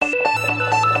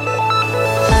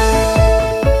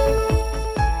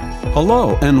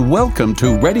Hello and welcome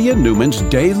to Reddy and Newman's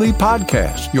Daily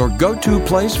Podcast, your go-to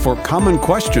place for common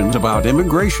questions about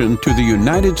immigration to the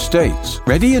United States.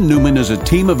 Reddy and Newman is a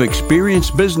team of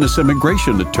experienced business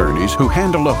immigration attorneys who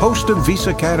handle a host of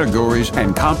visa categories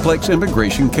and complex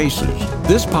immigration cases.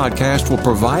 This podcast will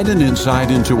provide an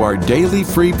insight into our daily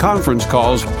free conference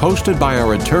calls hosted by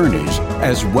our attorneys,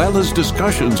 as well as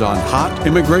discussions on hot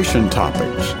immigration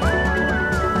topics.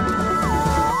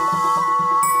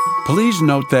 Please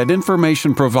note that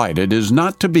information provided is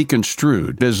not to be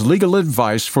construed as legal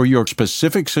advice for your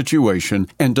specific situation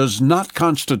and does not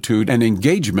constitute an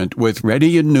engagement with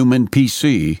Reddy and Newman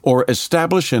PC or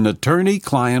establish an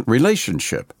attorney-client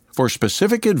relationship. For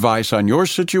specific advice on your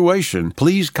situation,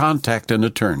 please contact an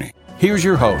attorney. Here's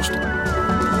your host.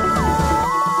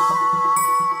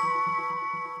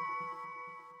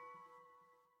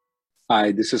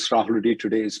 Hi, this is Rahul Reddy.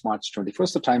 Today is March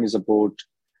 21st. The time is about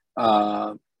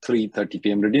 3:30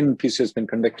 p.m. Reddy and PC has been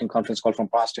conducting conference call from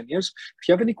past 10 years. If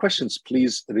you have any questions,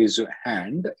 please raise your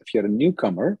hand. If you're a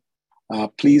newcomer,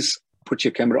 please put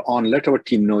your camera on. Let our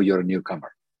team know you're a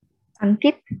newcomer.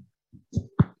 Ankit?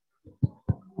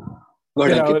 Go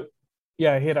ahead, Ankit.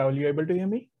 Hey Rahul, you able to hear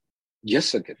me?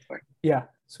 Yes, Ankit. Fine. Yeah.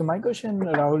 So my question,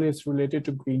 Rahul, is related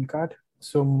to green card.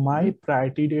 So my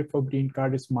priority date for green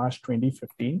card is March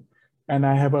 2015, and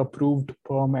I have approved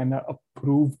perm and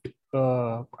approved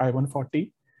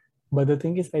I-140. But the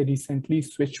thing is, I recently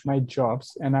switched my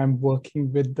jobs, and I'm working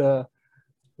with the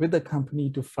company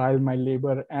to file my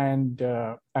labor and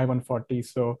I-140.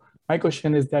 So my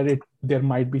question is that there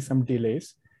might be some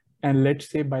delays, and let's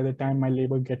say by the time my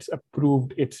labor gets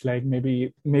approved, it's like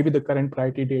maybe the current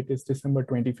priority date is December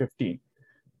 2015.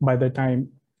 By the time,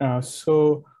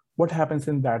 so what happens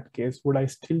in that case? Would I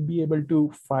still be able to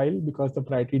file because the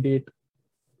priority date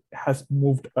has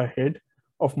moved ahead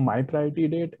of my priority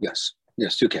date?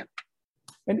 Yes, you can.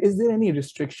 And is there any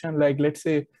restriction, like, let's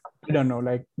say, I don't know,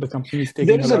 like the company is taking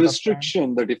There is a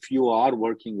restriction that if you are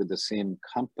working with the same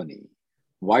company,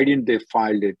 why didn't they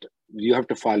file it? You have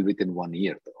to file within 1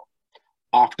 year, though,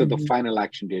 after the final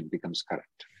action date becomes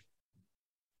current.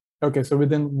 Okay, so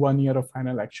within 1 year of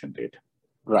final action date.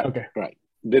 Right, okay. Right.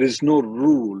 There is no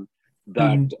rule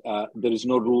that,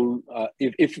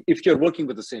 if you're working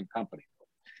with the same company.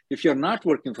 If you're not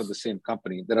working for the same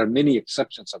company, there are many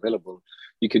exceptions available.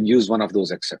 You can use one of those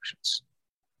exceptions.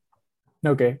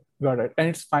 Okay, got it. And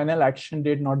it's final action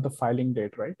date, not the filing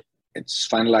date, right? It's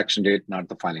final action date, not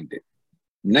the filing date.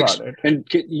 Next, and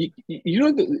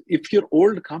if your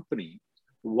old company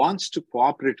wants to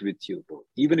cooperate with you, though,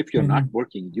 even if you're not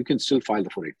working, you can still file the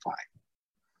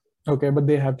 485. Okay, but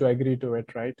they have to agree to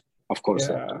it, right? Of course.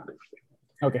 They have to agree.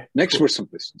 Okay. Next person,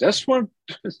 please. Just want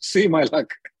to see my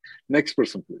luck. Next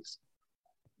person, please.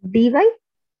 DY?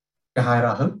 Hi,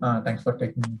 Rahul. Thanks for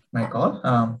taking my call.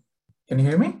 Can you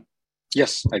hear me?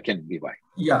 Yes, I can, DY.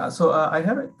 Yeah, so I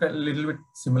have a little bit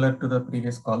similar to the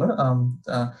previous caller.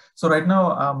 So right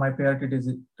now, my priority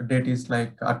date is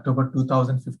like October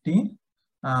 2015.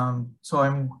 So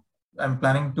I'm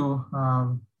planning to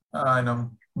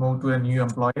move to a new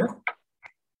employer.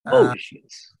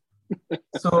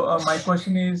 So my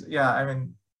question is,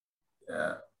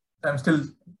 I'm still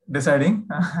deciding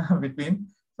between.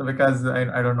 So because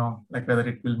I don't know, like whether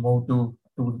it will move to.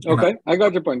 Okay, I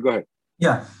got your point. Go ahead.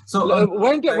 Yeah. So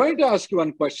why don't I ask you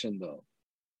one question though?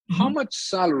 How much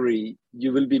salary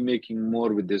you will be making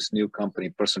more with this new company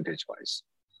percentage-wise?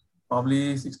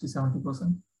 Probably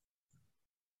 60-70%.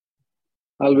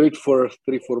 I'll wait for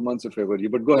 3-4 months if I were you,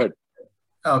 but go ahead.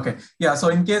 Okay. Yeah. So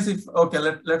in case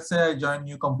let's say I join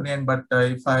new company but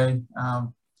if I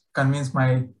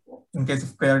in case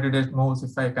of priority date moves,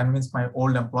 if I convince my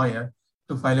old employer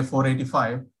to file a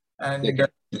 485, and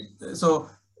so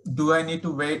do I need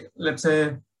to wait? Let's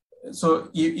say, so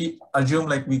you assume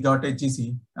like we got a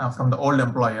GC from the old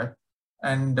employer,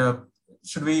 and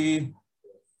should we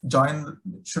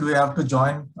have to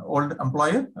join old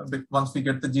employer once we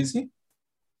get the GC?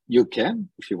 You can,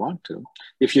 if you want to.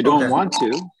 If you don't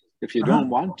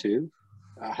want to,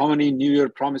 how many New Year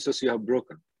promises you have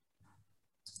broken?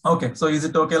 Okay, so is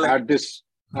it okay? Like add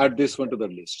this one to the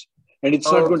list, and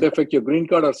it's not going to affect your green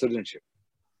card or citizenship.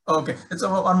 Okay, it's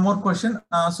one more question.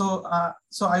 So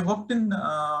I worked in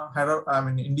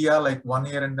India like 1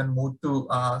 year and then moved to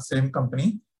same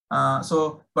company.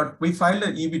 But we filed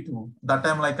an EB2. That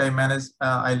time, like I managed,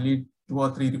 I lead 2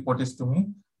 or 3 reportees to me.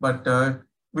 But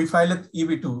we filed an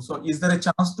EB2. So is there a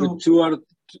chance to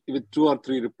with 2 or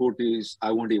 3 reportees?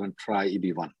 I won't even try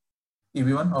EB1.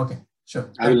 EB1, okay,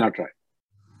 sure. I will not try.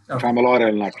 Okay. If I'm a lawyer,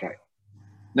 I will not try.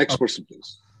 Next person,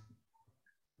 please.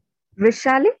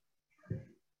 Vishali?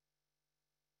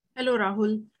 Hello,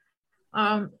 Rahul.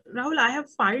 Rahul, I have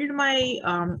filed my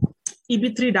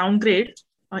EB3 downgrade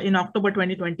in October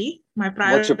 2020. My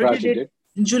What's your priority date?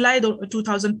 July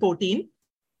 2014.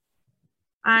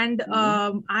 And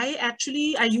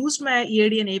I used my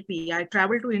EAD and AP. I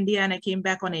traveled to India and I came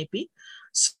back on AP.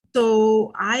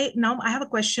 So now I have a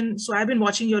question. So I've been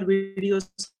watching your videos.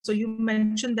 So you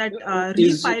mentioned that are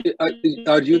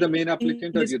you the main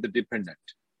applicant or are you the dependent?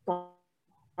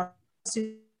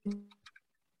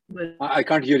 I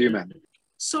can't hear you, ma'am.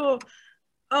 So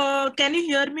can you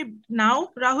hear me now,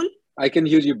 Rahul? I can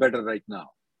hear you better right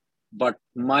now. But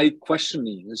my question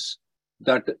is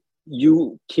that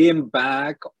you came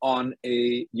back on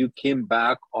advanced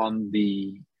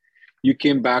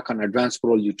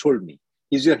parole, you told me.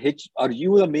 Are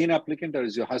you the main applicant or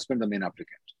is your husband the main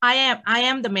applicant? I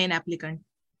am the main applicant.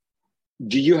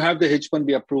 Do you have the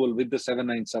H-1B approval with the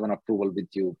 797 approval with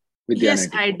you? Yes,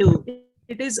 I do.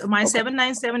 It is my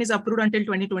 797 is approved until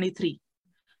 2023.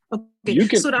 Okay.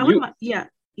 So Rahul, we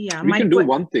can do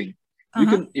one thing. You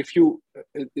can,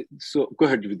 so go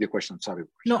ahead with your question. Sorry.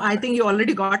 No, I think you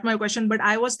already got my question, but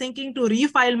I was thinking to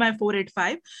refile my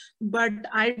 485, but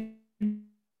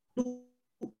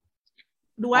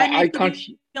do I need to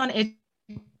be on H?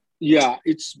 Yeah,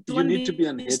 you need to be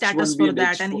on H1B status for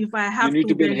that, and if I have you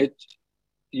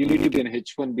need to be on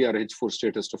H1B or H4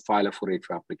 status to file a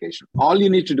 485 application. All you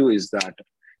need to do is that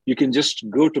you can just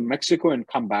go to Mexico and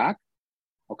come back,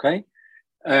 okay?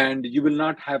 And you will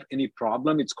not have any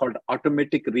problem. It's called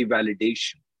automatic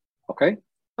revalidation, okay?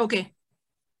 Okay.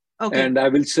 And I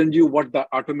will send you what the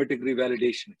automatic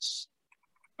revalidation is.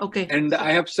 Okay. And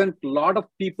I have sent a lot of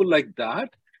people like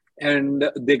that, and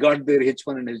they got their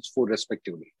H1 and H4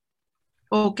 respectively.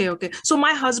 Okay. So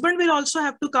my husband will also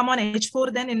have to come on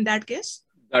H4 then in that case?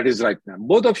 That is right, ma'am.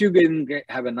 Both of you can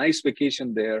have a nice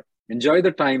vacation there, enjoy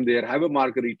the time there, have a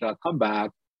margarita, come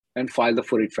back and file the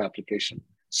 485 application.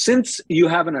 Since you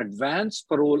have an advanced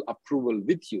parole approval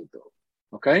with you though,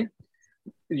 okay?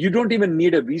 You don't even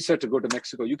need a visa to go to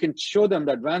Mexico. You can show them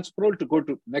the advanced parole to go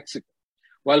to Mexico.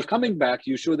 While coming back,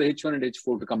 you show the H1 and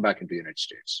H4 to come back into the United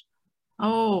States.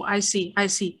 Oh, I see.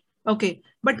 Okay.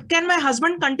 But can my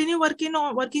husband continue working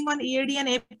on EAD and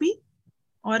AP,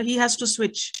 or he has to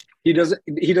switch? He doesn't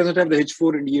have the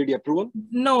H4 and EAD approval?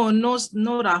 No,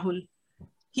 Rahul.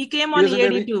 He came on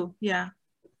EAD too. Yeah.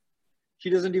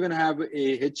 He doesn't even have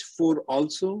a H4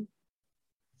 also?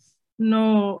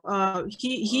 No,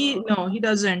 he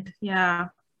doesn't. Yeah.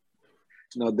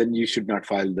 No, then you should not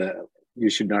file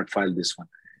this one.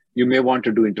 You may want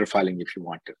to do interfiling if you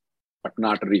want to, but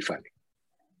not refiling.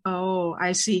 Oh,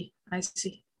 I see.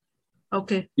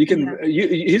 Okay. You can.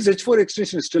 His H4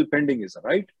 extension is still pending, is that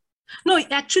right? No,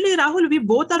 actually, Rahul, we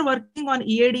both are working on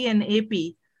EAD and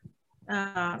AP.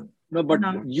 No, but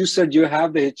you said you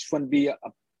have the H1B,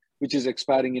 which is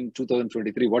expiring in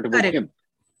 2023. What about him?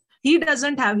 He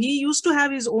doesn't have. He used to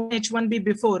have his own H1B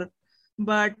before,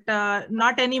 but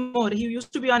not anymore. He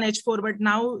used to be on H4, but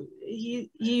now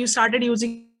he started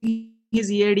using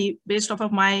his EAD based off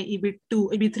of my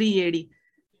EB3 EAD.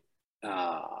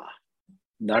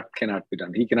 That cannot be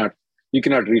done. You cannot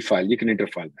refile. You can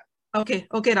interfile now. Okay,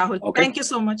 Rahul. Okay. Thank you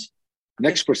so much.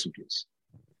 Next person, please.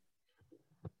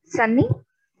 Sunny?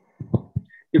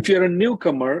 If you're a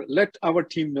newcomer, let our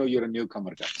team know you're a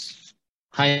newcomer, guys.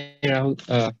 Hi, Rahul.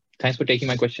 Thanks for taking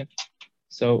my question.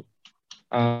 So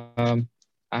I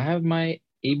have my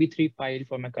EB3 file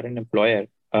for my current employer.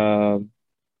 I'm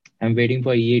waiting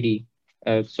for EAD.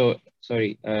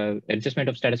 Adjustment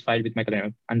of status filed with my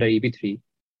current under EB3.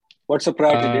 What's the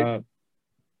priority date?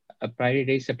 A priority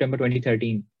date September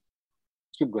 2013.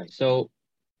 Keep going. So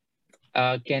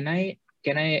can I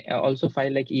also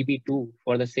file like EB2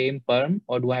 for the same perm,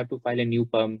 or do I have to file a new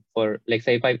perm for, like,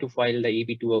 say if I have to file the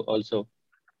EB2 also?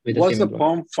 Was the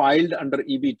perm filed under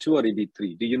EB2 or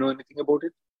EB3? Do you know anything about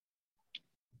it?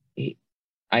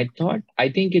 I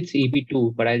think it's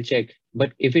EB2, but I'll check.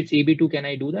 But if it's EB2, can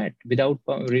I do that without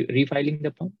refiling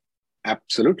the perm?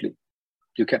 Absolutely.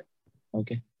 You can.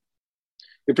 Okay.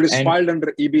 If it is filed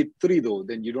under EB3 though,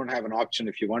 then you don't have an option.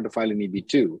 If you want to file an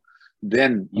EB2,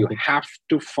 then you have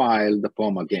to file the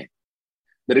perm again.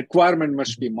 The requirement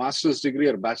must be master's degree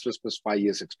or bachelor's plus 5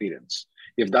 years experience.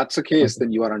 If that's the case,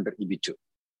 then you are under EB2.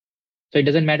 So it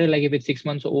doesn't matter like if it's 6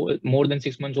 months old, more than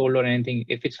 6 months old or anything.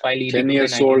 If it's filed EB2, 10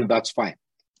 years old, that's fine.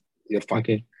 You're fine.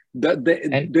 Okay.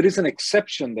 There is an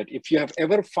exception that if you have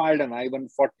ever filed an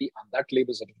I-140 on that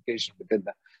labor certification within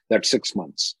that 6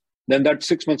 months, then that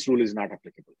 6 months rule is not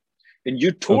applicable. And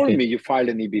you told me you filed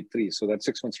an EB3, so that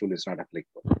 6 months rule is not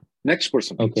applicable. Next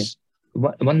person, please.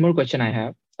 One more question I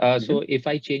have. So if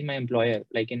I change my employer,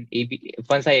 like in EB,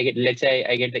 once let's say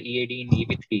I get the EAD in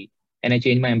EB3, and I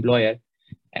change my employer,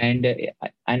 and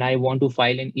I want to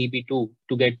file an EB2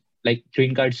 to get like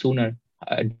green card sooner.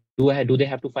 Do they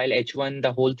have to file H1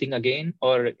 the whole thing again,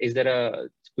 or is there a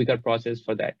quicker process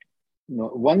for that?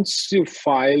 No, once you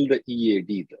file the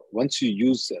EAD, though, once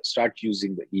you start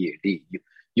using the EAD,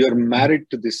 you're married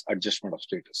to this adjustment of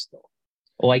status, though.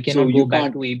 Oh, I cannot go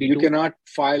back to EB2? You cannot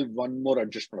file one more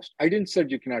adjustment. I didn't say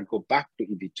you cannot go back to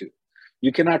EB2.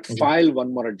 You cannot file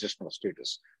one more adjustment of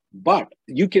status, but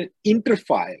you can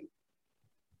interfile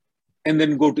and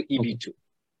then go to EB2. Okay.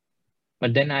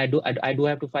 But then I do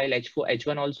have to file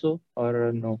H1 also,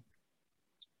 or no?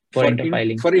 For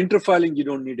interfiling. For interfiling, you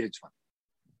don't need H1.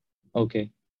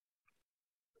 Okay.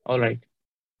 All right.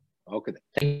 Okay.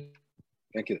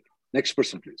 Thank you. Next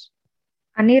person, please.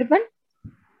 Anirban?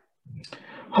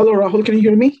 Hello, Rahul. Can you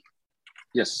hear me?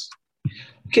 Yes.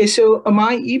 Okay, so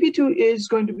my EB2 is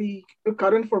going to be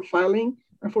current for filing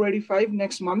 485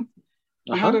 next month.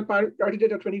 I had a priority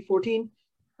date of 2014.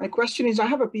 My question is, I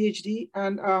have a PhD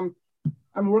and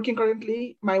I'm working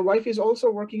currently. My wife is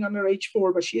also working under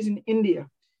H4, but she's in India.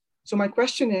 So my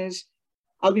question is,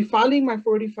 I'll be filing my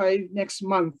 485 next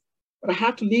month, but I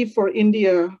have to leave for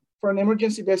India for an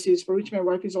emergency basis, for which my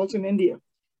wife is also in India.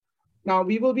 Now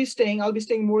I'll be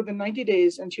staying more than 90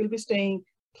 days and she'll be staying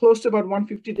close to about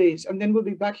 150 days. And then we'll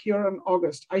be back here in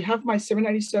August. I have my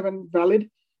 797 valid.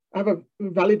 I have a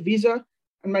valid visa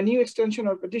and my new extension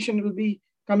or petition will be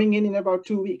coming in about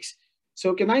 2 weeks.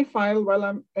 So can I file while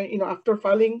I'm, after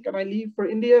filing, can I leave for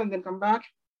India and then come back?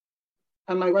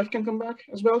 And my wife can come back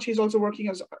as well. She's also working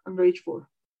as under H4.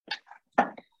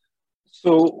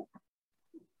 So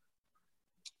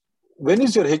when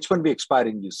is your H1B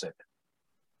expiring, you said?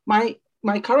 My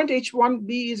current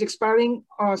H1B is expiring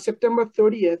September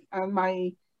 30th, and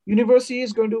my university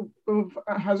is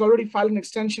has already filed an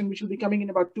extension, which will be coming in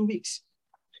about 2 weeks.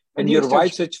 And your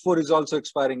wife's H4 is also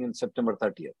expiring in September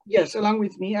 30th? Yes, along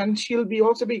with me. And she'll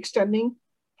also be extending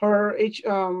her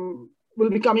will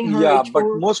be coming her H4. H4. But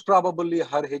most probably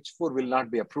her H4 will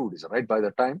not be approved, is it right, by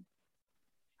the time?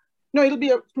 No, it'll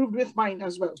be approved with mine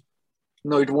as well.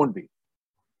 No, it won't be.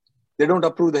 They don't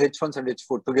approve the H1s and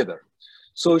H4 together.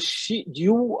 So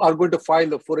you are going to file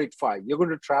the 485. You're going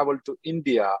to travel to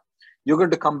India. You're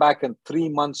going to come back in 3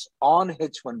 months on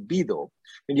H1B though.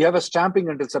 And you have a stamping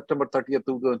until September 30th,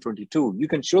 2022. You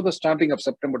can show the stamping of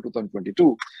September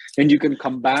 2022 and you can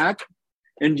come back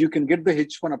and you can get the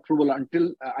H1 approval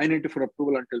until I-94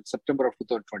 approval until September of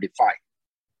 2025.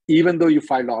 Even though you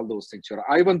filed all those things, your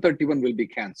I-131 will be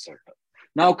canceled.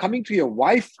 Now coming to your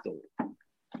wife though,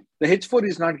 the H4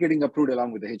 is not getting approved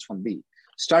along with the H1B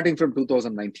starting from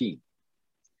 2019.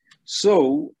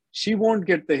 So she won't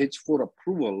get the H4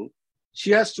 approval.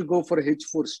 She has to go for a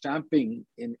H4 stamping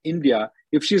in India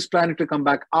if she's planning to come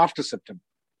back after September.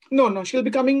 No, she'll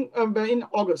be coming in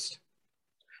August.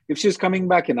 If she's coming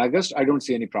back in August, I don't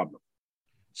see any problem.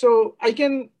 So I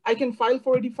can file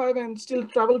 485 and still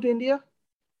travel to India?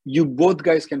 You both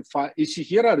guys can file. Is she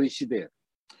here or is she there?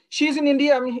 She's in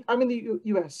India. I'm in the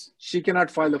US. She cannot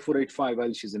file a 485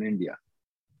 while she's in India.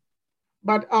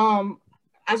 But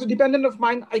as a dependent of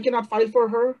mine, I cannot file for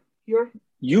her here?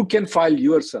 You can file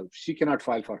yourself. She cannot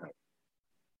file for her.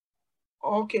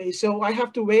 Okay, so I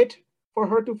have to wait for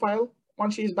her to file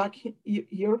once she's back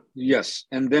here? Yes,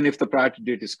 and then if the priority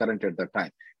date is current at that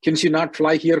time. Can she not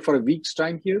fly here for a week's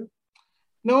time here?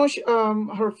 No,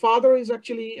 her father is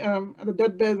actually at the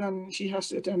deathbed and she has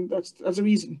to attend. That's the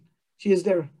reason she is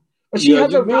there. But she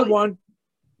has a valid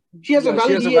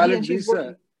EAD and she's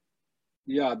working.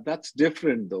 Yeah, that's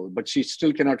different though. But she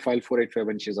still cannot file 485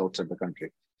 when she's outside the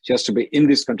country. She has to be in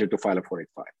this country to file a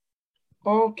 485.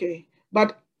 Okay,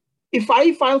 but if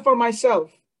I file for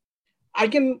myself, I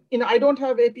can, I don't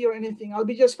have AP or anything. I'll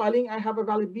be just filing. I have a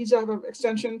valid visa, I have an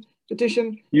extension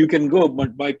petition. You can go,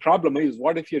 but my problem is,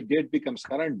 what if your date becomes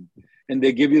current and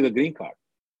they give you the green card?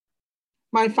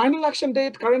 My final action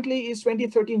date currently is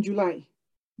 2013 July.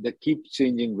 They keep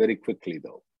changing very quickly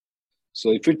though.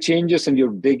 So if it changes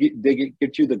and they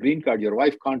get you the green card, your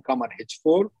wife can't come on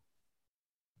H4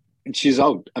 and she's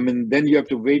out. Then you have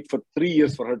to wait for 3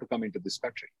 years for her to come into this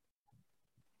country.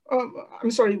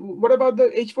 I'm sorry, what about the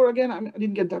H4 again? I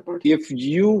didn't get that part. If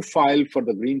you file for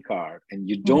the green card and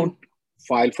you don't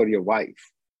file for your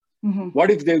wife,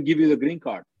 what if they give you the green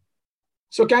card?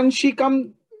 So can she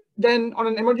come then on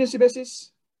an emergency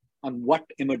basis? On what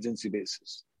emergency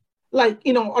basis? Like,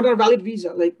 on a valid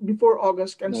visa, like before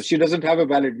August. No, she doesn't have a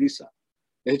valid visa.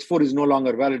 H4 is no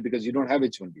longer valid because you don't have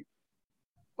H1B.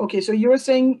 Okay, so you're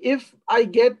saying if I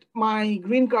get my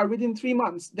green card within 3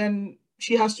 months, then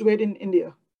she has to wait in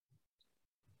India?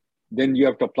 then you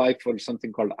have to apply for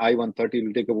something called I-130. It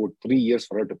will take about 3 years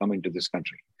for her to come into this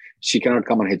country. She cannot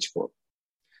come on H4.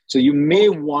 So you may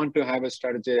want to have a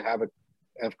strategy,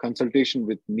 have consultation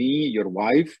with me, your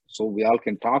wife, so we all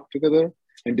can talk together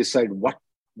and decide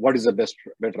what is the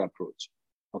better approach.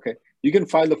 Okay, you can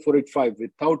file the 485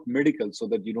 without medical so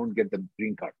that you don't get the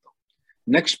green card.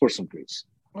 Next person, please.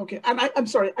 Okay, and I'm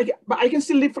sorry, but I can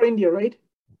still live for India, right?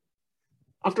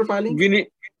 After filing?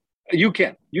 You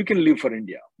can live for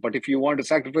India, but if you want to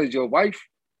sacrifice your wife,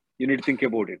 you need to think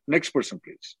about it. Next person,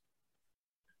 please.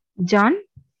 John?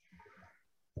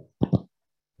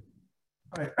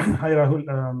 Hi,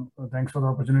 Rahul. Thanks for the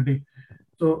opportunity.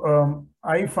 So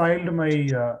I filed my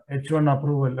H1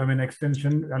 approval,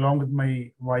 extension along with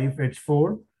my wife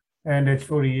H4 and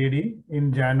H4 EAD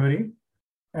in January.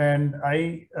 And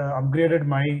I upgraded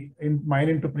mine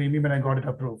into premium and I got it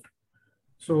approved.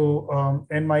 So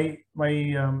and my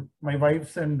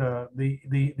wife's and the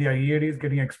EAD is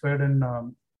getting expired in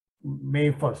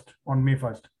May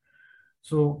 1st.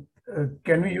 So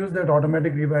can we use that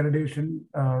automatic revalidation?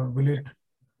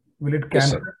 Will it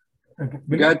cancel? Yes, okay.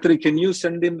 Gayatri, can you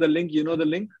send him the link? You know the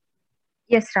link?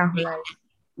 Yes, Rahul.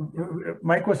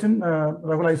 My question,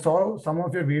 Rahul, I saw some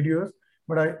of your videos,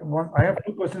 but I have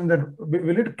two questions. That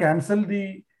will it cancel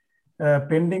the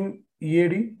pending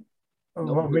EAD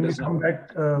when you come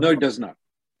back? No, it does not.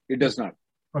 It does not.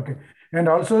 Okay. And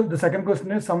also the second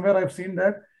question is, somewhere I've seen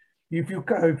that if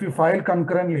you file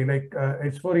concurrently, like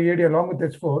H4 EAD along with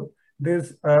H4,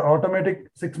 this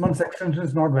automatic 6 months extension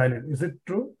is not valid. Is it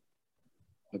true?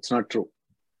 That's not true.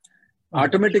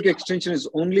 Automatic extension is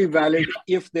only valid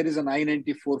if there is an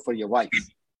I-94 for your wife.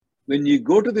 When you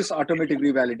go to this automatic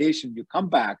revalidation, you come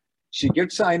back, she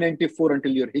gets I-94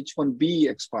 until your H1B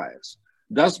expires.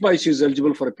 That's why she's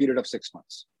eligible for a period of 6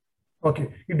 months. Okay.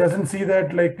 It doesn't see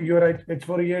that like your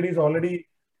H4 EAD is already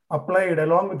applied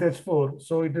along with H4.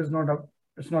 So it is not,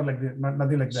 it's not like that,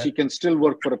 nothing like that. She can still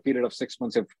work for a period of 6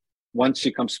 months once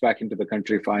she comes back into the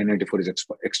country if I-94 is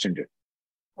extended.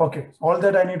 Okay, all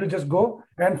that I need to just go,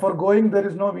 and for going there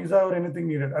is no visa or anything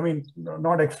needed.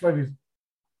 Not extra visa.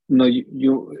 No,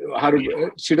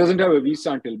 she doesn't have a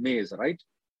visa until May, right?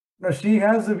 No, she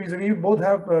has a visa. We both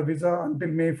have a visa until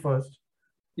May 1st.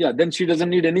 Yeah, then she doesn't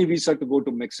need any visa to go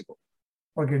to Mexico.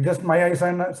 Okay, just my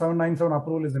I-797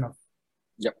 approval is enough.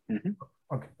 Yeah.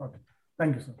 Okay.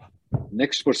 Thank you, sir.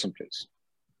 Next person, please.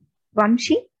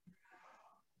 Vamshi?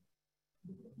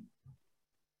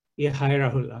 Yeah, hi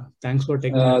Rahul. Thanks for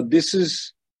taking this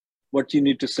is what you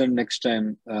need to send next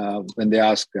time when they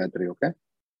ask, Gayatri, okay?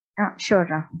 Sure,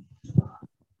 Rahul.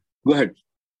 Go ahead.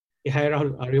 Yeah, hi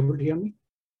Rahul. Are you able to hear me?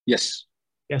 Yes.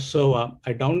 Yes, so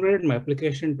I downgraded my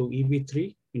application to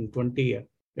EB3 in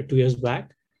 2 years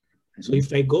back. So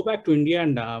if I go back to India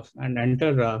and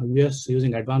enter US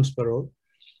using advanced parole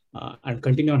and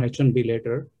continue on H1B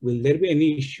later, will there be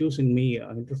any issues in me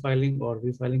interfiling or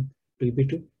refiling to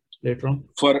EB2? Later on?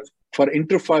 For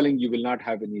interfiling, you will not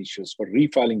have any issues. For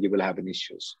refiling, you will have any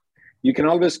issues. You can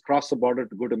always cross the border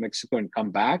to go to Mexico and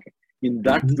come back. In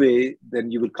that way,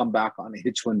 then you will come back on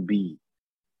H1B.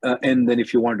 And then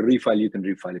if you want to refile, you can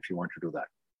refile if you want to do that.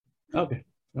 Okay.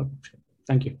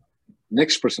 Thank you.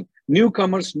 Next person.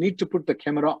 Newcomers need to put the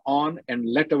camera on and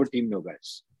let our team know,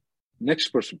 guys. Next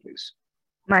person, please.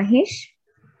 Mahesh?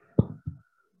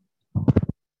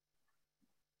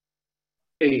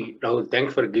 Hey, Rahul,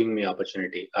 thanks for giving me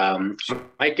opportunity.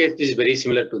 My case is very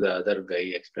similar to the other guy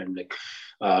explained. Like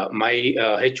my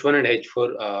H1 and H4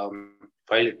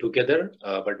 filed together,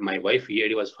 but my wife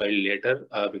EAD was filed later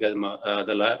because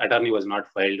the attorney was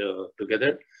not filed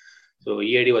together. So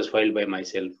EAD was filed by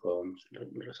myself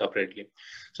separately.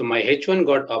 So my H1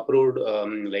 got approved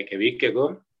like a week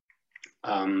ago.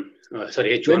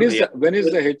 Sorry, H1. When is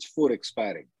the H4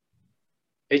 expiring?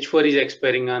 H4 is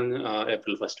expiring on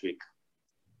April 1st week.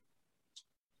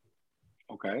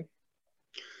 Okay.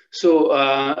 So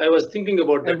I was thinking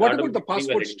about that. And what about the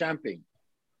passport stamping?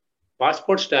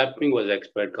 Passport stamping was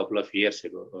expired a couple of years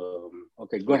ago.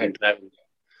 Okay, go ahead.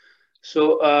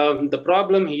 So the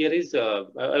problem here is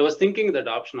I was thinking that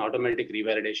option automatic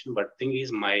revalidation, but thing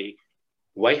is my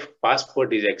wife's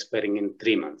passport is expiring in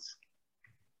 3 months.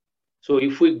 So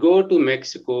if we go to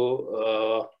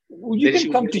Mexico, you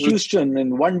can come to Houston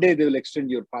and one day they will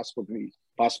extend your passport.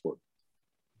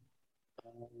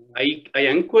 I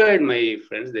inquired my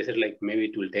friends. They said like maybe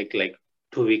it will take like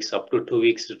 2 weeks, up to 2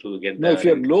 weeks to get No, if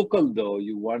you're local though,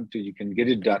 you can get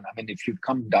it done. I mean, if you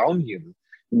come down here,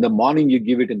 in the morning you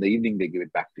give it, in the evening they give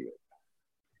it back to you.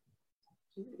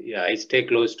 Yeah, I stay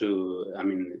close to,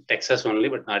 Texas only,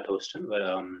 but not Houston.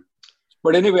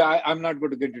 But anyway, I'm not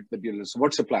going to get into the details. So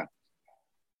what's the plan?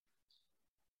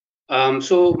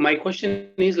 So my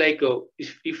question is like,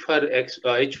 if her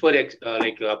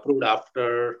H4 approved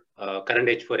after current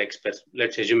H4 expires,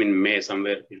 let's assume in May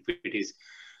somewhere, if it is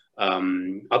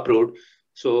approved,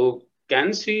 so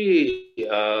can she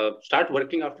start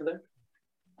working after that?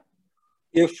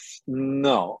 If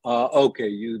no, okay,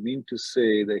 you mean to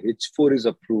say the H4 is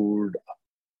approved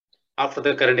after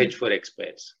the current H4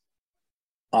 expires.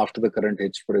 After the current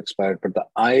H4 expired, but the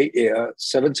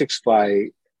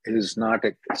 765 is not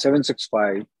a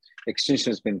 765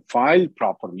 extension has been filed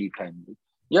properly timely.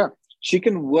 Yeah, she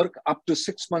can work up to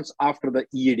 6 months after the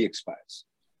EAD expires.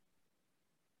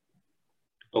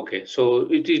 Okay,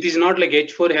 so it is not like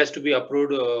H4 has to be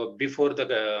approved before the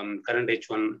current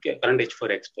H4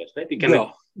 expires, right?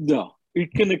 No.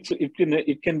 It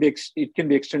can be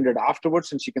extended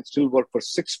afterwards, and she can still work for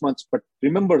 6 months. But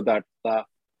remember that the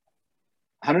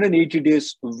 180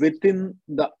 days within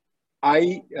the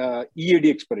EAD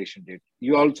expiration date.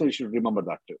 You also should remember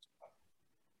that too.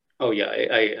 Oh yeah,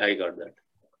 I got that.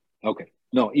 Okay.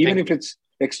 No, even if it's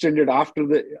extended after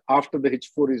the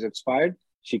H4 is expired,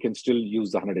 she can still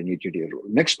use the 180-day rule.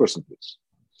 Next person, please.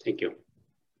 Thank you.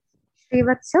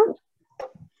 Srivatsa.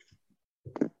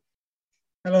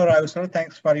 Hello, Rahul sir.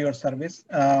 Thanks for your service.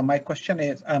 My question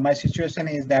is, my situation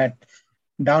is that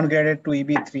downgraded to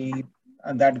EB3,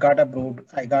 that got approved.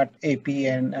 I got AP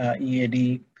and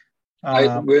EAD.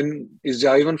 When is the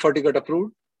I-140 got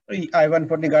approved?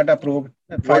 I-140 got approved.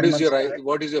 What is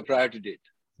your priority date?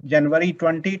 January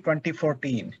 20,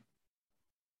 2014.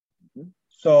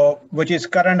 So, which is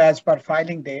current as per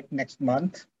filing date next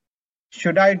month.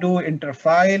 Should I do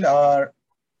interfile, or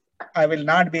I will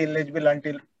not be eligible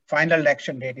until final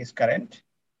election date is current?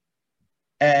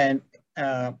 And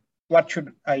what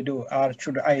should I do, or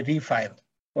should I refile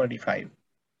 45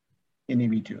 in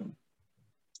EB2?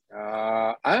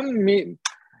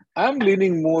 I'm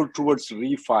leaning more towards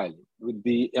refiling with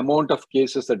the amount of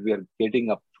cases that we are getting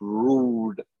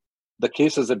approved. The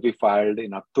cases that we filed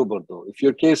in October, though, if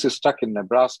your case is stuck in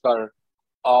Nebraska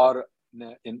or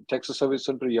in Texas Service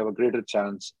Center, you have a greater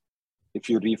chance if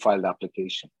you refile the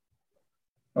application.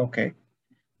 Okay.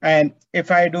 And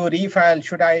if I do refile,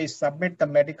 should I submit the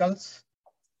medicals?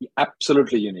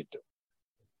 Absolutely, you need to.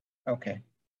 Okay.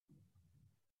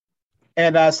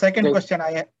 And second question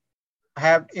I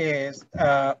have is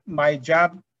my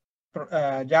job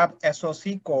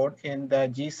SOC code in the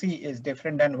GC is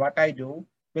different than what I do.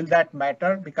 Will that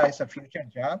matter because it's a future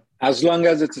job? As long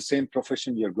as it's the same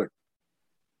profession, you're good.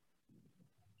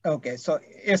 Okay, so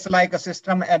it's like a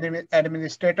system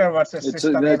administrator versus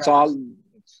system. It's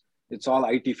all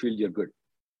IT field. You're good.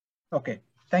 Okay,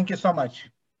 thank you so much.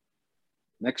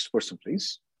 Next person,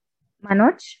 please.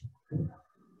 Manoj.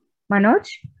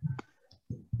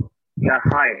 Yeah,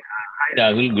 hi. Hi,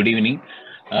 Rahul. Good evening.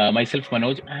 Myself,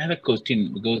 Manoj. I have a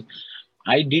question because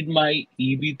I did my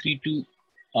EB3 to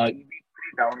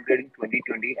downgrading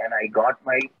 2020, and I got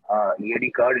my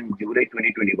EAD card in July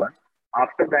 2021.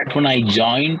 After that, when I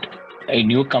joined a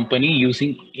new company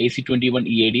using AC21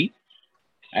 EAD,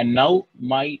 and now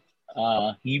my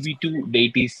EB2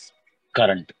 date is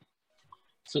current.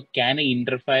 So can I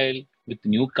interfile with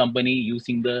new company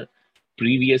using the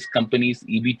previous company's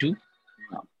EB2?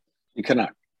 No, you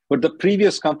cannot. But the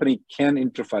previous company can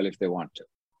interfile if they want to.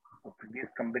 The previous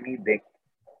company, they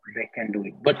can do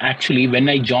it. But actually, when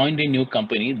I joined a new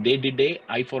company, they did a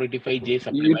I-485J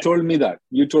supplement.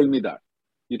 You told me that.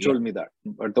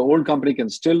 But the old company can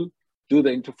still do the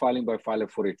interfiling by file a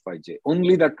 485J.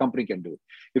 Only that company can do it.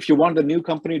 If you want the new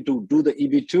company to do the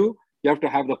EB2, you have to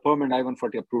have the permanent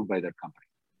I-140 approved by that company.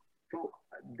 So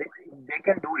they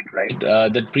can do it,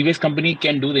 right? The previous company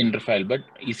can do the interfile, but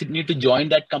is it need to join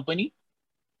that company?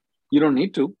 You don't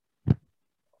need to.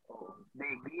 They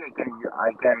agree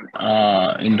I can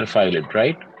interfile it,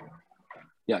 right?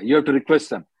 Yeah, you have to request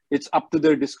them. It's up to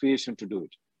their discretion to do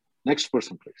it. Next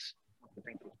person, please.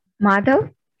 Thank you.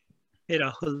 Madhav. Hey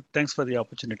Rahul, thanks for the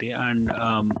opportunity. And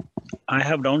I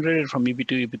have downgraded from EB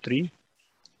to EB3.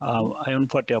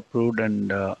 I-140 approved,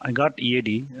 and I got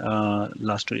EAD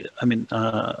last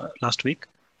week.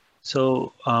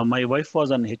 So my wife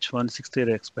was on H1 6th year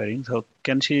expiring. So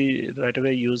can she right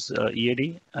away use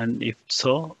EAD? And if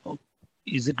so,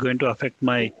 is it going to affect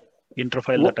my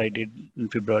interfile that I did in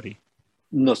February?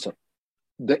 No, sir.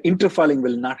 The interfiling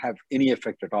will not have any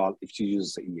effect at all if she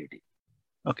uses the EAD.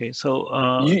 Okay,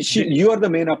 so you are the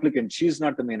main applicant. She is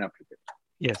not the main applicant.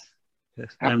 Yes,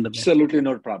 I'm the main. Absolutely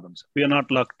no problems. We are not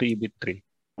locked to EB3.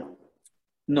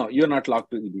 No, you're not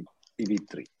locked to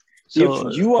EB3. So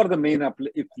if you are the main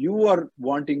if you are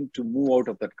wanting to move out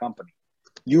of that company,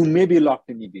 you may be locked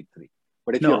in EB3.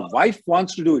 But if your wife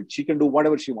wants to do it, she can do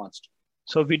whatever she wants to.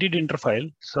 So we did interfile.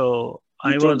 So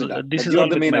You I told was. me that, This but is you're all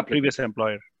the with main my applicant. previous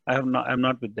employer. I'm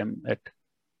not with them yet.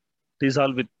 This is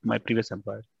all with my previous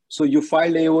employer. So you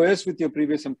filed AOS with your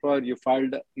previous employer. You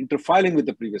filed interfiling with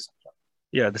the previous employer.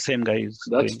 Yeah, the same guy is.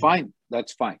 That's fine.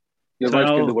 That's fine. Your So wife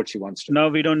now, can do what she wants to. Now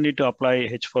we don't need to apply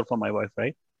H4 for my wife,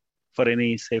 right? For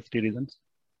any safety reasons.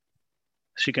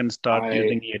 She can start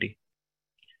using EAD.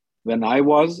 When I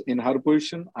was in her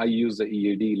position, I used the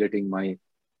EAD, letting my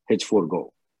H4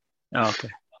 go. Oh, okay.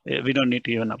 We don't need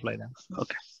to even apply them.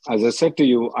 Okay. As I said to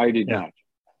you, I did not.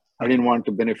 I didn't want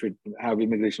to have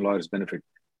immigration lawyers benefit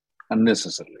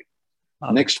unnecessarily.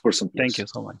 Okay. Next person, please. Thank you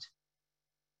so much.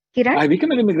 Kiran? I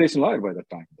became an immigration lawyer by that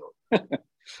time, though.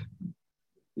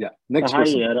 Yeah. Next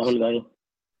person. Hi, Rahul Garu.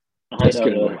 Hi, Yes,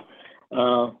 Kiran,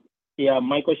 Rahul. Yeah,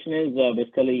 my question is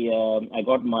basically I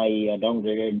got my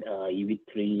downgraded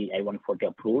EB3 I-140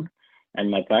 approved,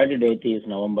 and my priority date is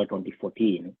November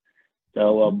 2014.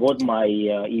 So both my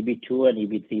EB2 and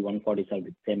EB3 140s are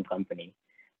with the same company.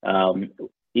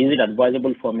 Is it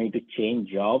advisable for me to change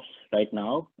jobs right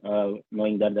now,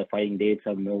 knowing that the filing dates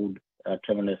have moved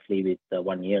tremendously with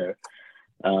 1 year?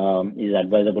 Is it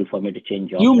advisable for me to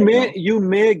change jobs? You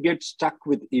may get stuck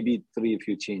with EB3 if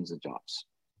you change the jobs.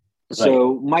 Right.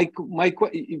 So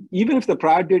even if the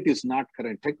prior date is not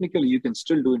current, technically you can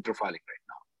still do interfiling right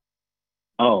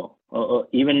now.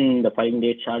 Even the filing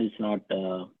date charge is not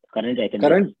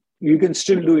current. You can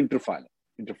still do interfile,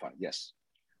 yes.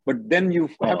 But then you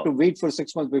have to wait for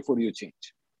 6 months before you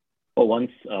change.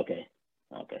 Okay.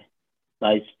 So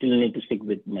I still need to stick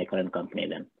with my current company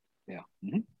then. Yeah.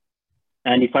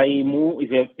 And if I move,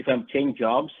 if I'm changed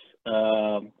jobs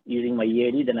using my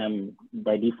EAD, then I'm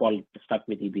by default stuck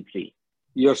with EB3.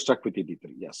 You're stuck with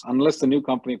EB3, yes, unless the new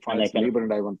company files labor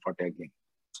and I-140 again.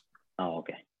 Oh,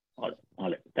 okay. All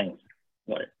right. Thanks.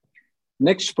 Got it.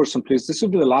 Next person, please. This will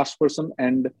be the last person.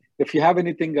 And if you have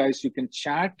anything, guys, you can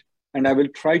chat, and I will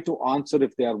try to answer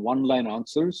if they are one-line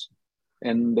answers.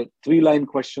 And 3-line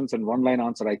questions and 1-line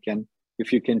answer, I can.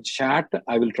 If you can chat,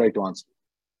 I will try to answer.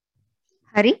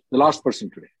 Hari? The last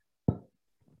person today.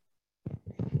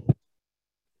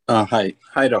 Hi,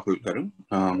 Rahul Garu.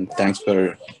 Thanks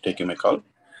for taking my call.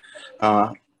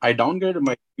 I downgraded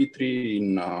my P3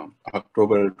 in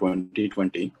October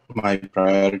 2020. My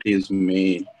priority is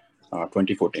May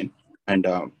 2014. And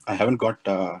I haven't got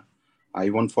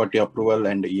I-140 approval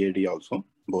and EAD also,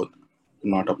 both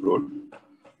not approved.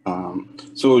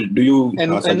 So do you...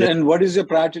 And what is your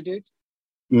priority date?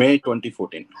 May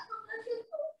 2014.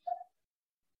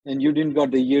 And you didn't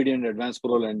got the EAD and advance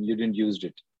parole and you didn't use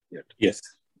it yet?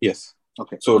 Yes.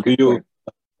 Okay. So do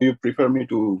you prefer me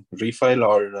to refile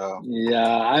or?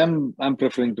 Yeah, I'm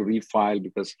preferring to refile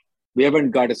because we haven't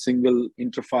got a single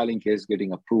interfiling case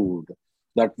getting approved.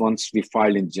 That once we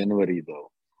filed in January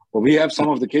though. But we have some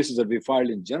of the cases that we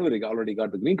filed in January already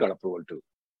got the green card approval too.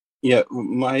 Yeah,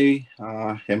 my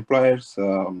employer's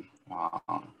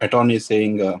attorney is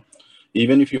saying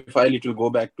even if you file, it will go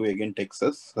back to again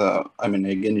Texas.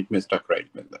 Again, it may stuck right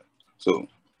with that. So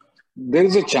there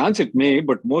is a chance it may,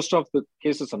 but most of the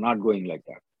cases are not going like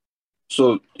that.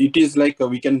 So it is like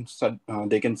they can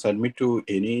submit to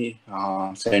any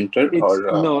center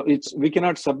we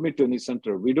cannot submit to any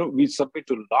center. We submit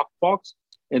to Lockbox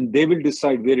and they will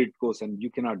decide where it goes and you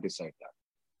cannot decide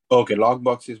that. Okay,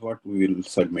 Lockbox is what we will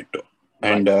submit to.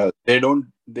 And they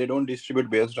don't distribute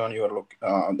based on your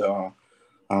the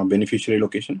beneficiary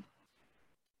location?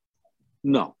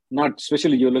 No, not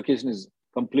especially your location is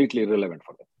completely irrelevant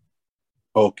for them.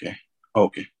 Okay,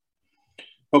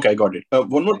 I got it.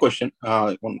 One more question,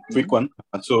 one quick one.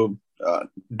 So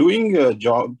doing a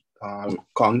job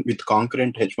with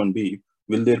concurrent H-1B,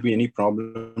 will there be any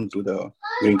problem to the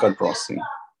green card processing?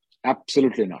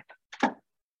 Absolutely not.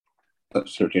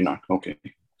 Absolutely not. Okay.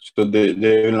 So they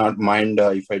will not mind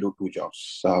if I do 2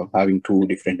 jobs, having 2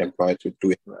 different employers with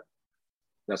 2.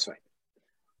 That's right.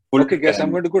 Okay, guys,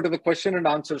 I'm going to go to the question and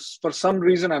answers. For some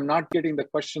reason, I'm not getting the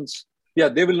questions. Yeah,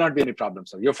 there will not be any problem,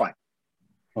 sir. You're fine.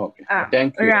 Okay.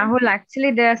 Thank you. Rahul,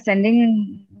 actually, they are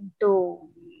sending to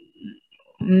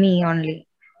me only.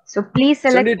 So please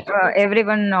select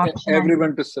everyone option.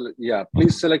 Everyone to select. Yeah,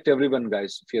 please select everyone,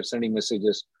 guys, if you're sending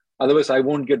messages. Otherwise, I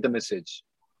won't get the message.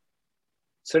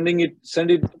 Send it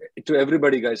to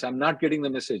everybody, guys. I'm not getting the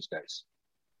message, guys.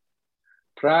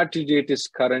 Priority date is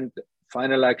current.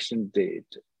 Final action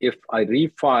date. If I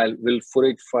refile, will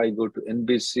 485 go to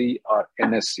NBC or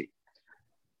NSC?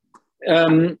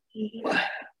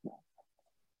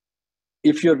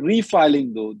 If you're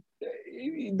refiling though,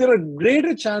 there are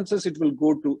greater chances it will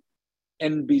go to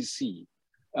NBC,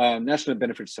 National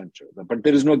Benefit Center, but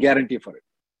there is no guarantee for it.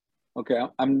 Okay,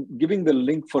 I'm giving the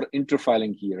link for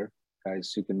interfiling here.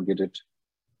 guys. You can get it.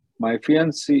 My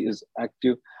fiancé is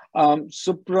active.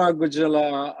 Supra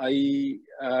Gujala,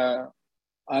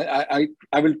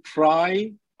 I will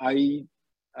try. I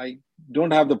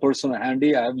don't have the person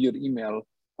handy. I have your email,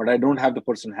 but I don't have the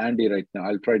person handy right now.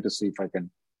 I'll try to see if I can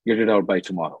get it out by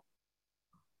tomorrow.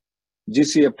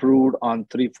 GC approved on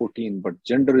 3/14, but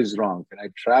gender is wrong. Can I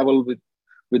travel with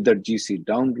that GC?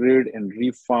 Downgrade and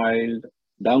refiled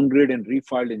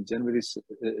in January.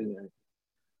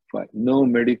 No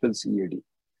medical CAD.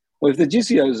 Well, if the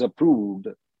GC is approved,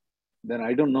 then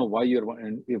I don't know why you're,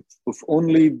 and if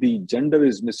only the gender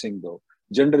is missing though,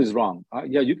 gender is wrong.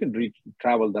 Yeah, you can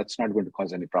travel. That's not going to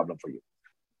cause any problem for you.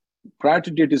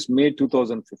 Priority date is May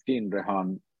 2015,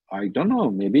 Rehan. I don't know.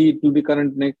 Maybe it will be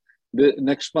current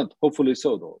next month. Hopefully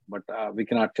so though, but we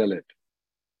cannot tell it.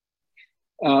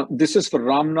 This is for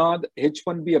Ramnath.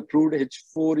 H1B approved.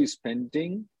 H4 is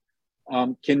pending.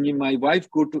 Can my wife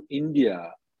go to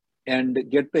India and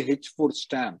get the H4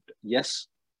 stamped? Yes,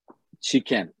 she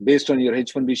can. Based on your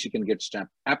H1B, she can get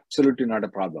stamped. Absolutely not a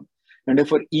problem. And if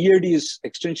her EAD's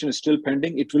extension is still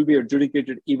pending, it will be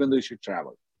adjudicated even though she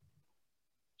travel.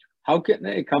 How can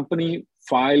a company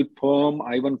file PERM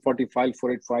I-140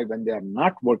 485 when they are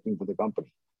not working for the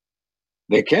company?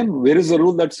 They can. Where is the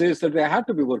rule that says that they have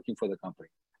to be working for the company?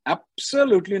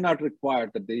 Absolutely not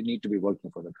required that they need to be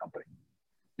working for the company.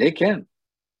 They can.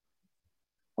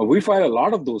 We file a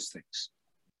lot of those things.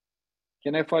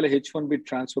 Can I file a H1B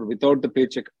transfer without the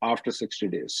paycheck after 60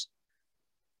 days?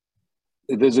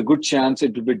 There's a good chance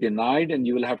it will be denied, and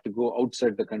you will have to go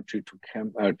outside the country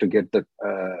to get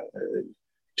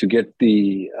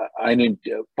the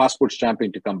passport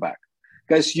stamping to come back.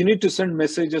 Guys, you need to send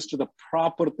messages to the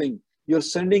proper thing. You're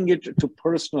sending it to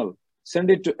personal.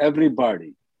 Send it to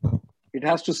everybody. It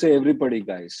has to say everybody,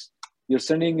 guys. You're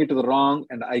sending it to the wrong,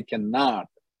 and I cannot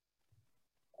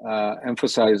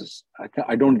emphasize.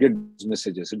 I don't get these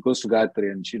messages. It goes to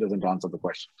Gayatri, and she doesn't answer the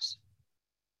questions.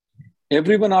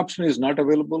 Everyone option is not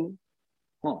available.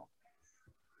 Oh,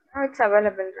 it's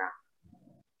available, Ra.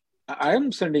 I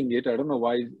am sending it. I don't know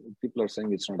why people are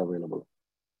saying it's not available.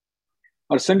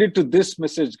 Or send it to this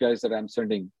message, guys, that I'm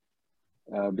sending,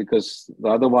 because the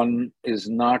other one is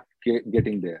not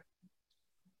getting there.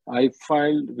 I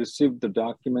received the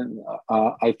document.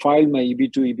 I filed my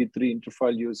EB2, EB3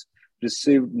 interfile use,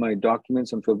 received my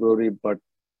documents in February, but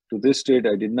to this date,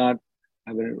 I did not.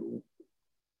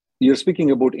 You're speaking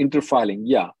about interfiling.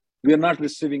 Yeah, we are not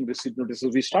receiving receipt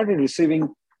notices. We started receiving,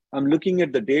 I'm looking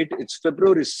at the date, it's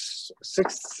February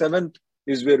 6th, 7th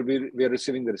is where we are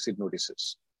receiving the receipt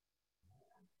notices.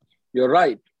 You're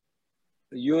right.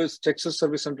 The US Texas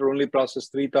Service Center only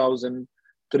processed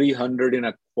 3,300 in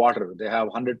a quarter. They have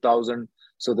 100,000,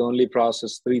 so they only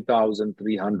process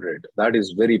 3,300. That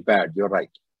is very bad. You're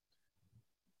right.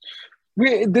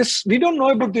 We don't know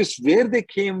about this, where they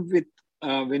came with,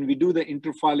 when we do the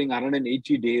interfiling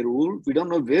 180-day rule, we don't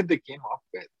know where they came up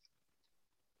with.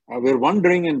 We're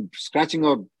wondering and scratching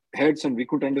our heads, and we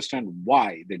couldn't understand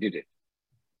why they did it.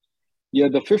 Yeah,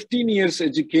 the 15 years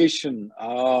education,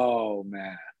 oh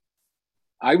man.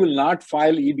 I will not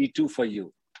file EB2 for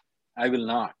you. I will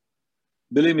not.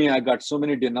 Believe me, I got so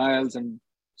many denials, and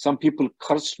some people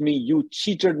cursed me. You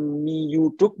cheated me.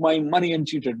 You took my money and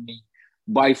cheated me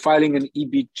by filing an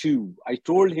EB2. I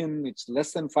told him it's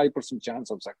less than 5% chance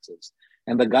of success.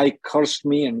 And the guy cursed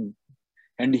me,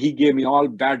 and he gave me all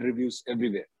bad reviews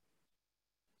everywhere.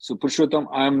 So Purushottam,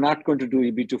 I am not going to do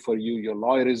EB2 for you. Your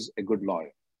lawyer is a good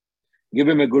lawyer. Give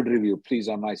him a good review, please,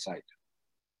 on my side.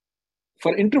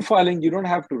 For interfiling, you don't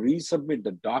have to resubmit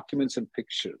the documents and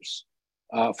pictures.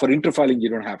 For interfiling, you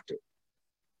don't have to.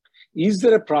 Is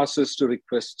there a process to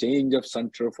request change of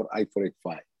center for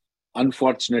I-485?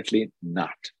 Unfortunately,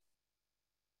 not.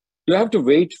 You have to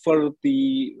wait for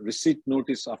the receipt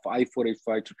notice of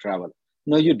I-485 to travel.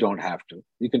 No, you don't have to.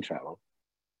 You can travel.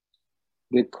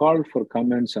 They called for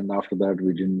comments, and after that,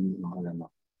 we didn't know. I don't know.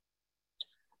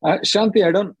 Shanti,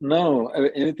 I don't know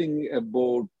anything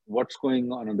about what's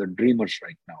going on the Dreamers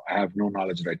right now. I have no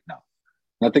knowledge right now.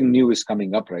 Nothing new is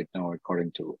coming up right now,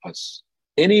 according to us.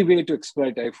 Any way to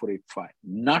expedite I-485,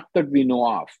 not that we know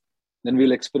of, then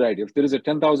we'll expedite. If there is a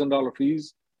 $10,000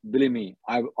 fees, believe me,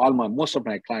 most of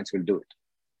my clients will do it.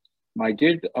 My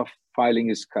date of filing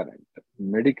is current.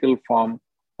 Medical form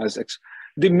has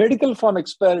the medical form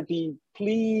expiry.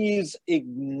 Please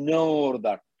ignore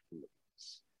that.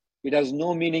 It has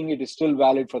no meaning. It is still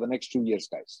valid for the next 2 years,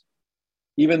 guys.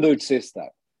 Even though it says that.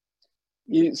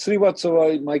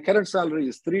 Srivatsava, my current salary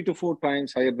is 3 to 4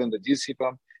 times higher than the GC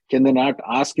firm. Can they not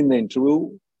ask in the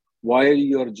interview why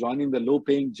you're joining the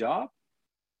low-paying job?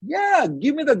 Yeah,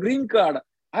 give me the green card.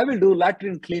 I will do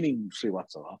latrine cleaning,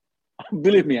 Srivatsava.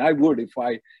 Believe me, I would if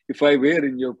I were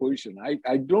in your position.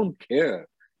 I don't care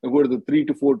about the 3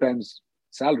 to 4 times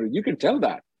salary. You can tell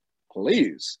that.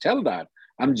 Please tell that.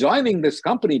 I'm joining this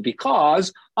company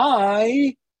because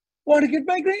I want to get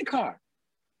my green card.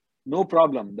 No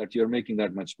problem that you're making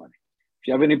that much money. If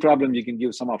you have any problem, you can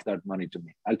give some of that money to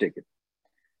me. I'll take it.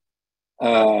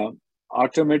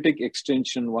 Automatic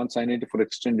extension, once I-94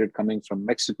 extended coming from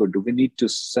Mexico, do we need to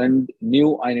send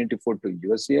new I-94 to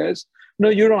USCIS? No,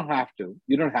 you don't have to.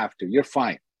 You don't have to. You're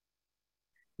fine.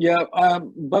 Yeah,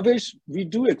 Bhavesh, we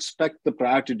do expect the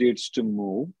priority dates to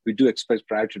move. We do expect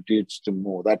priority dates to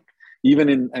move. That even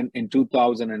in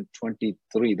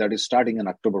 2023, that is starting on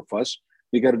October 1st,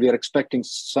 we are expecting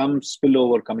some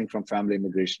spillover coming from family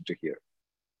immigration to here.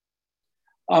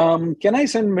 Can I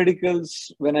send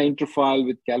medicals when I interfile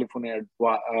with California?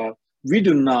 We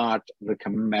do not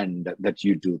recommend that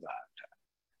you do that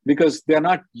because they're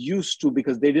not used to,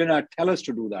 because they did not tell us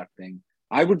to do that thing.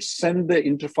 I would send the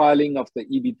interfiling of the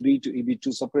EB3 to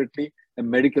EB2 separately and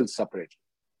medical separately.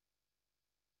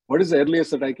 What is the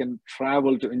earliest that I can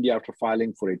travel to India after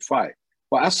filing 485?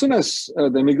 Well, as soon as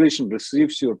the immigration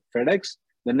receives your FedEx,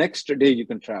 the next day you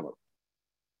can travel.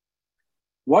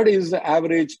 What is the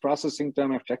average processing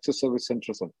time of Texas Service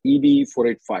Centers of EB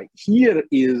 485? Here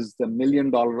is the $1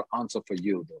 million answer for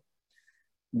you, though.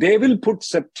 They will put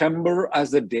September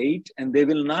as the date, and they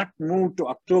will not move to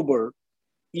October,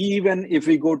 even if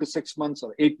we go to 6 months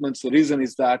or 8 months. The reason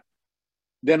is that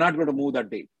they're not going to move that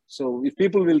date. So if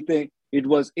people will think it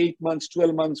was 8 months,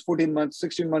 12 months, 14 months,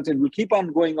 16 months, it will keep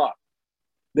on going on.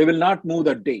 They will not move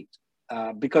that date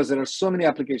because there are so many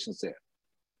applications there.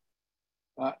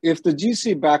 If the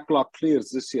GC backlog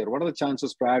clears this year, what are the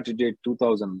chances priority date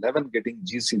 2011 getting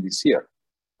GC this year?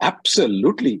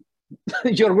 Absolutely,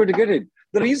 you're going to get it.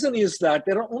 The reason is that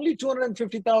there are only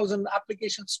 250,000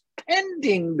 applications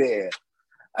pending there.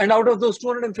 And out of those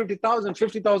 250,000,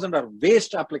 50,000 are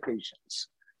waste applications.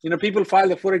 You know, people file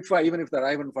the 485 even if their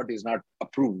I-140 is not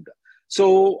approved.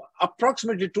 So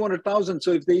approximately 200,000.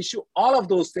 So if they issue all of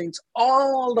those things,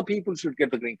 all the people should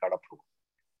get the green card approved.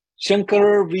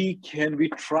 Shankar, we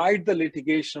tried the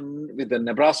litigation with the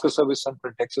Nebraska Service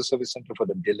Center, Texas Service Center for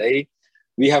the delay.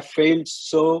 We have failed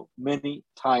so many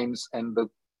times, and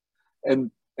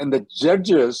the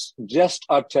judges just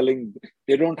are telling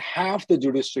they don't have the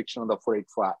jurisdiction of the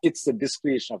 485. It's the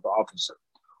discretion of the officer.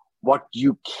 What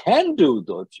you can do,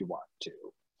 though, if you want to,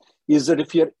 is that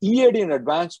if your EAD and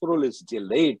advance parole is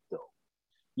delayed, though,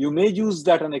 you may use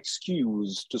that as an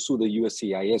excuse to sue the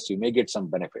USCIS. You may get some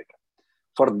benefit.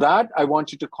 For that, I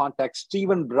want you to contact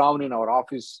Stephen Brown in our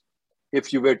office,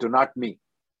 if you were to, not me.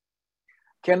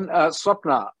 Can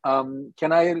Swapna,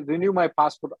 can I renew my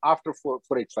passport after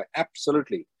 485?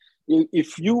 Absolutely.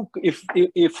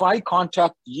 If I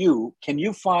contact you, can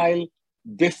you file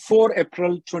before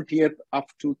April 20th of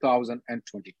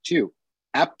 2022?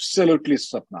 Absolutely,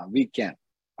 Swapna, we can.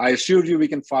 I assure you we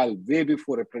can file way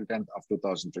before April 10th of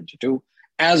 2022,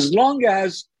 as long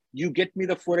as you get me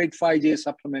the 485J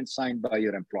supplement signed by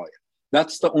your employer.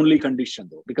 That's the only condition,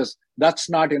 though, because that's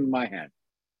not in my hand,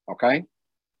 okay?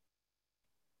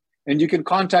 And you can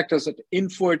contact us at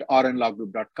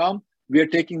info@rnlawgroup.com. We are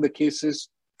taking the cases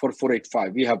for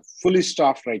 485. We have fully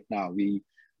staffed right now.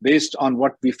 Based on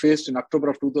what we faced in October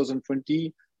of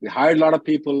 2020, we hired a lot of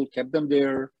people, kept them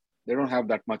there. They don't have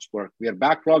that much work. We are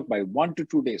backlogged by 1 to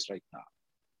 2 days right now.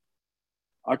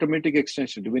 Automatic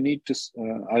extension, do we need to,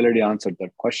 I already answered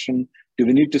that question. Do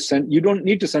we need to send, you don't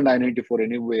need to send I-94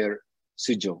 anywhere,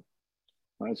 Sijo.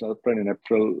 So I in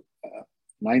April,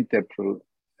 9th April,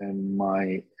 and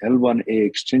my L1A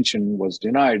extension was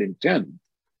denied in 10.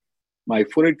 My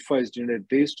 485 is denied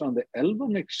based on the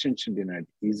L1 extension denied.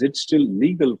 Is it still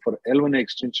legal for L1A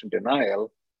extension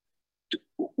denial?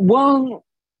 Well,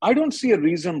 I don't see a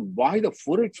reason why the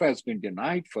 485 has been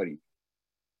denied for you.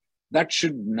 That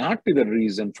should not be the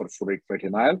reason for 485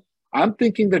 denial. I'm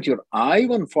thinking that your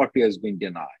I-140 has been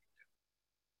denied.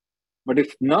 But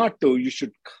if not, though, you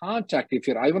should contact, if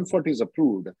your I-140 is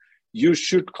approved, you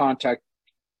should contact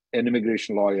an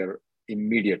immigration lawyer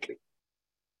immediately.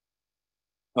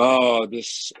 Oh,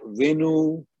 this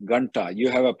Venu Ganta, you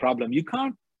have a problem. You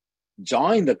can't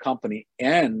join the company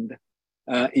and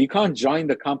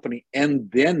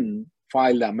then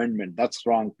file the amendment. That's the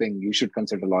wrong thing. You should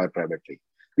consult a lawyer privately.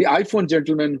 The iPhone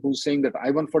gentleman who's saying that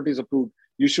I-140 is approved,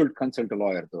 you should consult a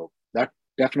lawyer, though. That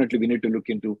definitely we need to look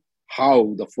into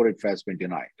how the 485 has been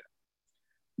denied.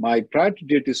 My priority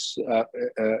date is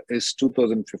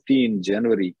 2015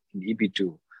 January in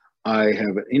EB2. I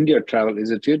have India travel.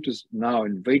 Is it here to now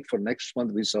and wait for next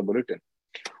month visa bulletin?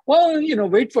 Well,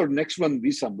 wait for next month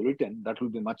visa bulletin. That will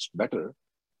be much better.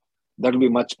 That will be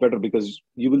much better because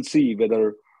you will see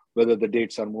whether the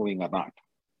dates are moving or not.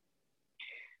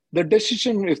 The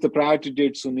decision, if the priority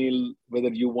date, Sunil, whether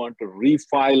you want to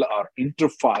refile or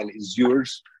interfile is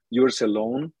yours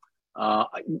alone.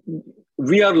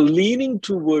 We are leaning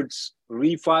towards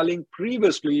refiling.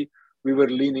 Previously, we were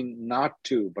leaning not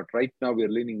to, but right now we are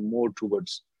leaning more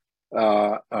towards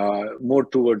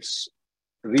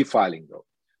refiling though.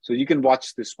 So you can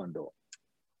watch this one though.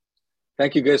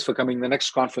 Thank you guys for coming. The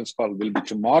next conference call will be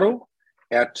tomorrow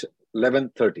at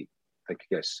 11:30. Thank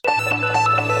you guys.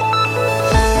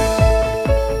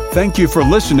 Thank you for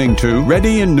listening to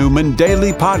Reddy and Newman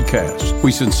Daily Podcast.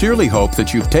 We sincerely hope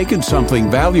that you've taken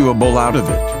something valuable out of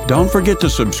it. Don't forget to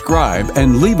subscribe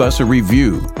and leave us a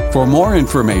review. For more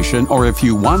information or if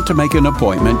you want to make an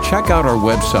appointment, check out our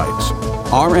websites,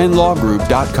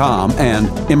 rnlawgroup.com and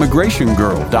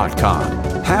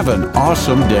immigrationgirl.com. Have an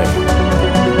awesome day.